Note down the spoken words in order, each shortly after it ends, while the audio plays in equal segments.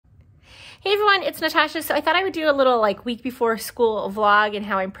Hey everyone, it's Natasha. So I thought I would do a little like week before school vlog and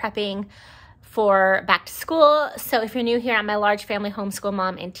how I'm prepping for back to school. So if you're new here, I'm a large family homeschool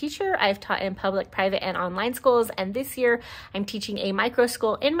mom and teacher. I've taught in public, private, and online schools. And this year I'm teaching a micro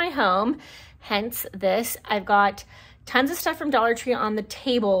school in my home. Hence this. I've got tons of stuff from Dollar Tree on the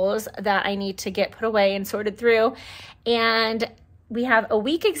tables that I need to get put away and sorted through. And we have a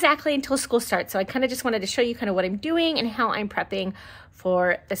week exactly until school starts. So I kind of just wanted to show you kind of what I'm doing and how I'm prepping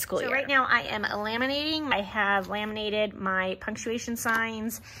for the school year. So right now I am laminating. I have laminated my punctuation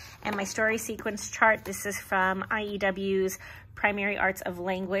signs and my story sequence chart. This is from IEW's Primary Arts of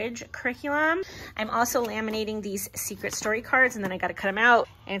Language curriculum. I'm also laminating these secret story cards, and then I got to cut them out.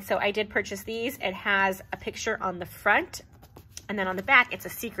 And so I did purchase these. It has a picture on the front, and then on the back, it's a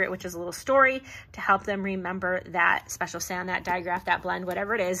secret, which is a little story to help them remember that special sound, that digraph, that blend,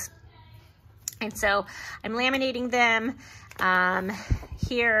 whatever it is. And so I'm laminating them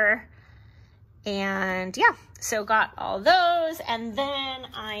here. And yeah, so got all those. And then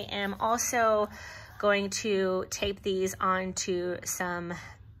I am also going to tape these onto some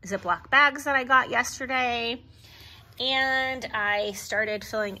Ziploc bags that I got yesterday. And I started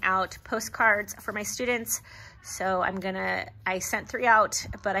filling out postcards for my students. So I sent 3 out,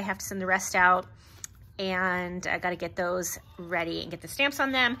 but I have to send the rest out, and I got to get those ready and get the stamps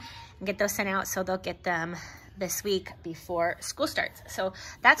on them and get those sent out so they'll get them this week before school starts. So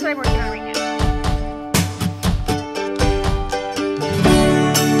that's what I'm working on right now.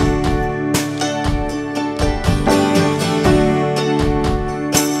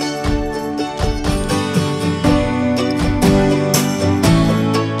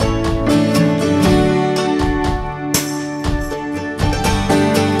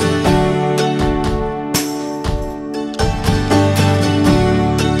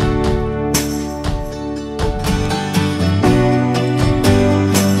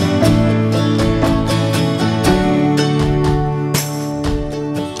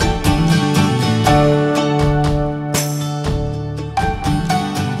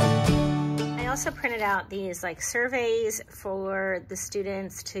 These like surveys for the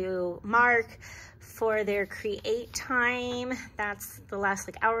students to mark for their create time. That's the last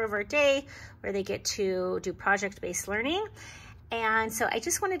like hour of our day where they get to do project-based learning. And so I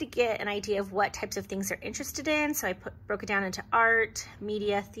just wanted to get an idea of what types of things they're interested in. So I broke it down into art,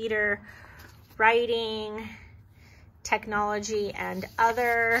 media, theater, writing, technology, and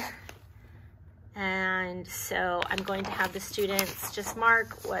other. And so I'm going to have the students just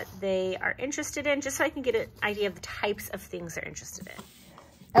mark what they are interested in, just so I can get an idea of the types of things they're interested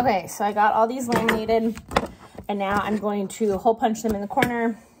in. Okay, so I got all these laminated, and now I'm going to hole punch them in the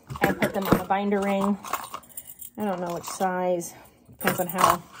corner and put them on a binder ring. I don't know which size, depends on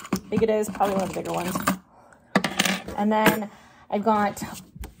how big it is, probably one of the bigger ones. And then I've got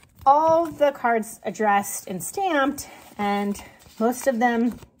all the cards addressed and stamped, and most of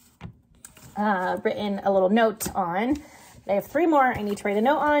them written a little note on. I have 3 more I need to write a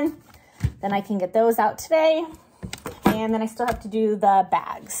note on. Then I can get those out today. And then I still have to do the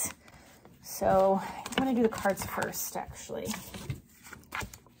bags. So I'm going to do the cards first, actually.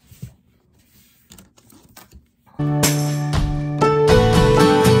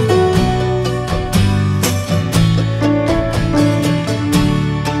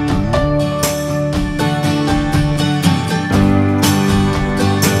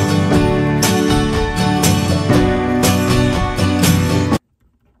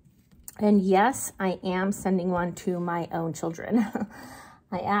 And yes, I am sending one to my own children.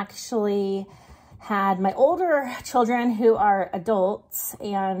 I actually had my older children who are adults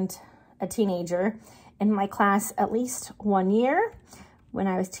and a teenager in my class at least 1 year when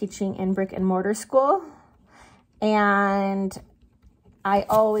I was teaching in brick and mortar school. And I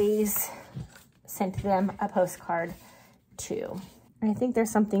always sent them a postcard too. And I think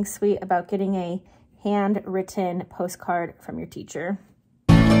there's something sweet about getting a handwritten postcard from your teacher.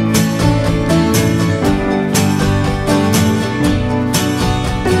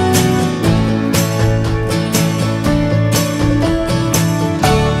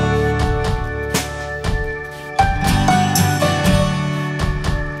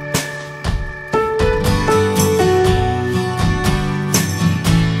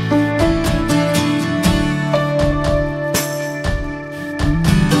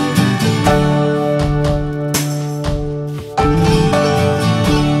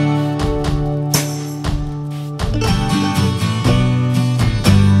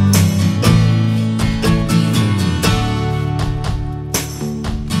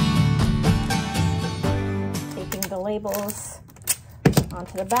 Labels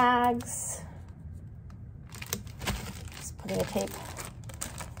onto the bags. Just putting the tape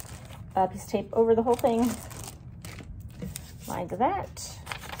piece of tape over the whole thing, like that.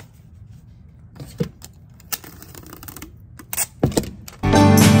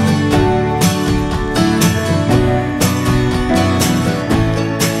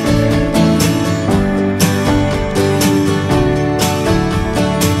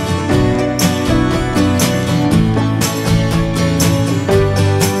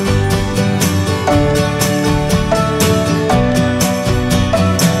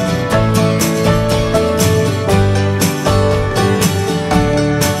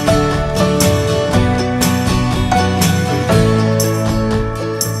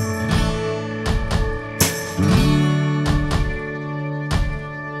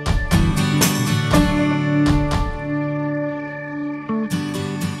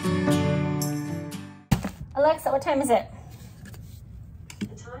 Alexa, what time is it? The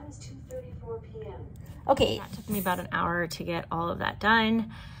time is 2:34 p.m. Okay, that took me about an hour to get all of that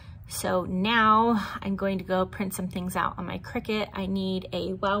done. So now I'm going to go print some things out on my Cricut. I need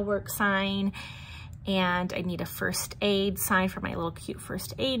a Wow Work sign, and I need a first aid sign for my little cute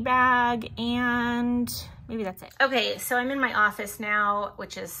first aid bag, and maybe that's it. Okay, so I'm in my office now,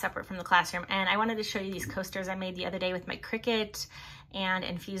 which is separate from the classroom, and I wanted to show you these coasters I made the other day with my Cricut and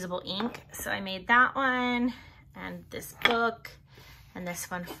infusible ink. So I made that one, and this book, and this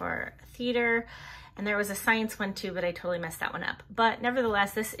one for theater. And there was a science one too, but I totally messed that one up. But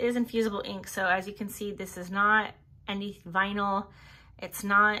nevertheless, this is infusible ink. So as you can see, this is not any vinyl. It's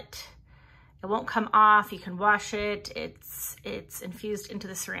not, it won't come off. You can wash it. It's infused into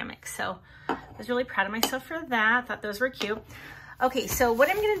the ceramic. So I was really proud of myself for that. Thought those were cute. Okay, so what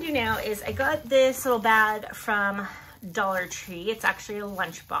I'm gonna do now is I got this little bag from Dollar Tree. It's actually a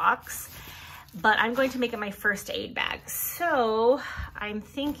lunch box, but I'm going to make it my first aid bag. So I'm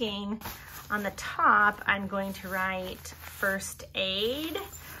thinking on the top, I'm going to write first aid,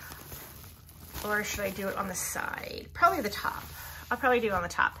 or should I do it on the side? Probably the top. I'll probably do it on the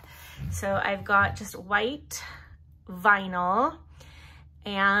top. So I've got just white vinyl,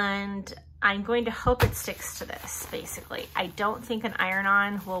 and I'm going to hope it sticks to this, basically. I don't think an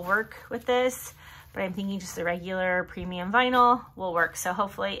iron-on will work with this, but I'm thinking just the regular premium vinyl will work. So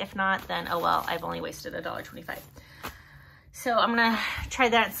hopefully, if not, then oh well, I've only wasted $1.25. So I'm gonna try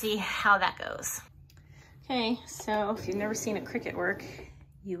that and see how that goes. Okay, so if you've never seen a Cricut work,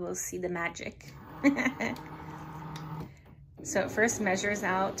 you will see the magic. So it first measures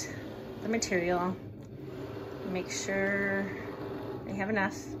out the material, make sure they have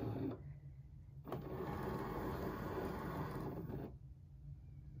enough.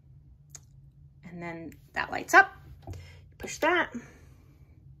 And then that lights up, push that.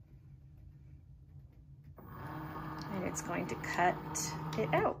 And it's going to cut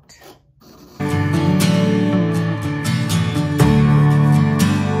it out.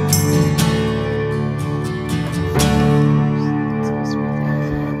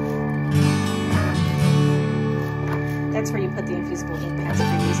 That's where you put the infusible ink pads if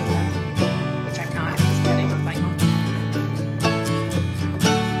you're using them, which I'm not, I'm just cutting with vinyl.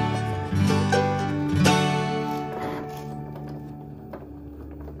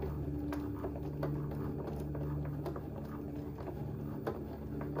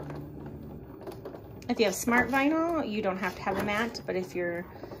 If you have smart vinyl, you don't have to have a mat, but if you're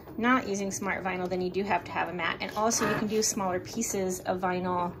not using smart vinyl, then you do have to have a mat. And also you can do smaller pieces of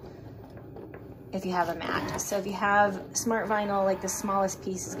vinyl if you have a mat. So if you have smart vinyl, like the smallest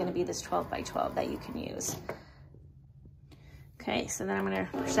piece is gonna be this 12 by 12 that you can use. Okay, so then I'm gonna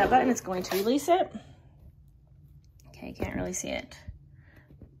push that button, it's going to release it. Okay, you can't really see it.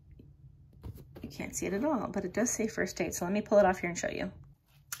 You can't see it at all, but it does say first aid. So let me pull it off here and show you.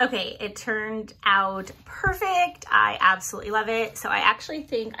 Okay, it turned out perfect. I absolutely love it. So I actually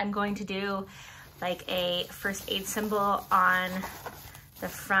think I'm going to do like a first aid symbol on the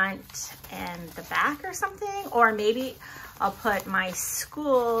front and the back or something, or maybe I'll put my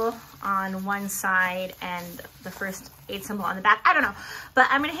school on one side and the first aid symbol on the back. I don't know, but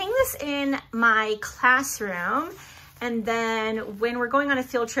I'm gonna hang this in my classroom, and then when we're going on a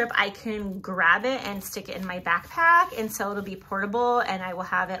field trip, I can grab it and stick it in my backpack, and so it'll be portable and I will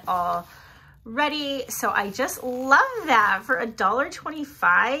have it all ready. So I just love that for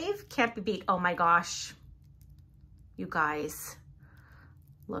 $1.25. Can't be beat. Oh my gosh, you guys,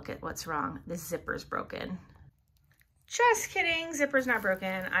 look at what's wrong. This zipper's broken. Just kidding, zipper's not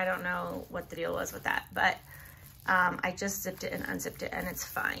broken. I don't know what the deal was with that, but I just zipped it and unzipped it and it's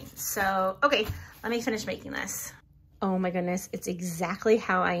fine. So, okay, let me finish making this. Oh my goodness, it's exactly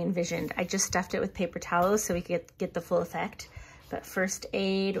how I envisioned. I just stuffed it with paper towels so we could get the full effect. But first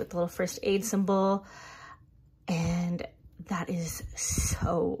aid with the little first aid symbol, and that is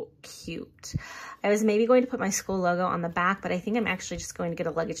so cute. cute. I was maybe going to put my school logo on the back, but I think I'm actually just going to get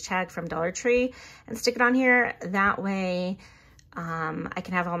a luggage tag from Dollar Tree and stick it on here. That way I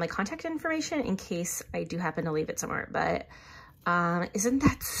can have all my contact information in case I do happen to leave it somewhere. But isn't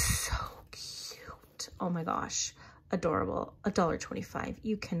that so cute? Oh my gosh, adorable. $1.25.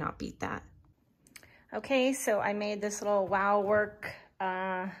 You cannot beat that. Okay, so I made this little Wow Work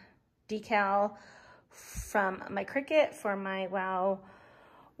decal from my Cricut for my Wow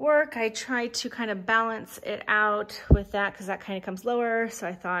Work. I tried to kind of balance it out with that because that kind of comes lower. So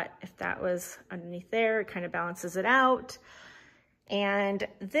I thought if that was underneath there, it kind of balances it out. And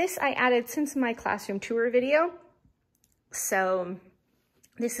this I added since my classroom tour video. So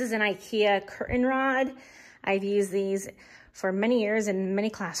this is an IKEA curtain rod. I've used these for many years in many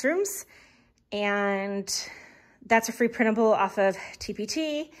classrooms. And that's a free printable off of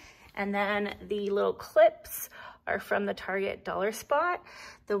TPT. And then the little clips are from the Target Dollar Spot.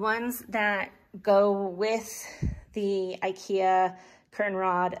 The ones that go with the IKEA curtain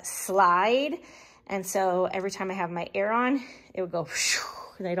rod slide. And so every time I have my air on, it would go,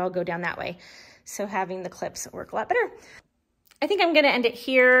 and they'd all go down that way. So having the clips work a lot better. I think I'm gonna end it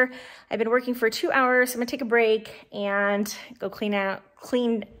here. I've been working for 2 hours. So I'm gonna take a break and go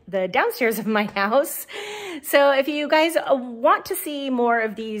clean the downstairs of my house. So if you guys want to see more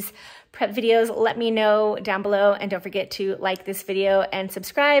of these prep videos, let me know down below, and don't forget to like this video and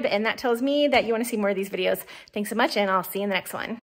subscribe. And that tells me that you wanna see more of these videos. Thanks so much, and I'll see you in the next one.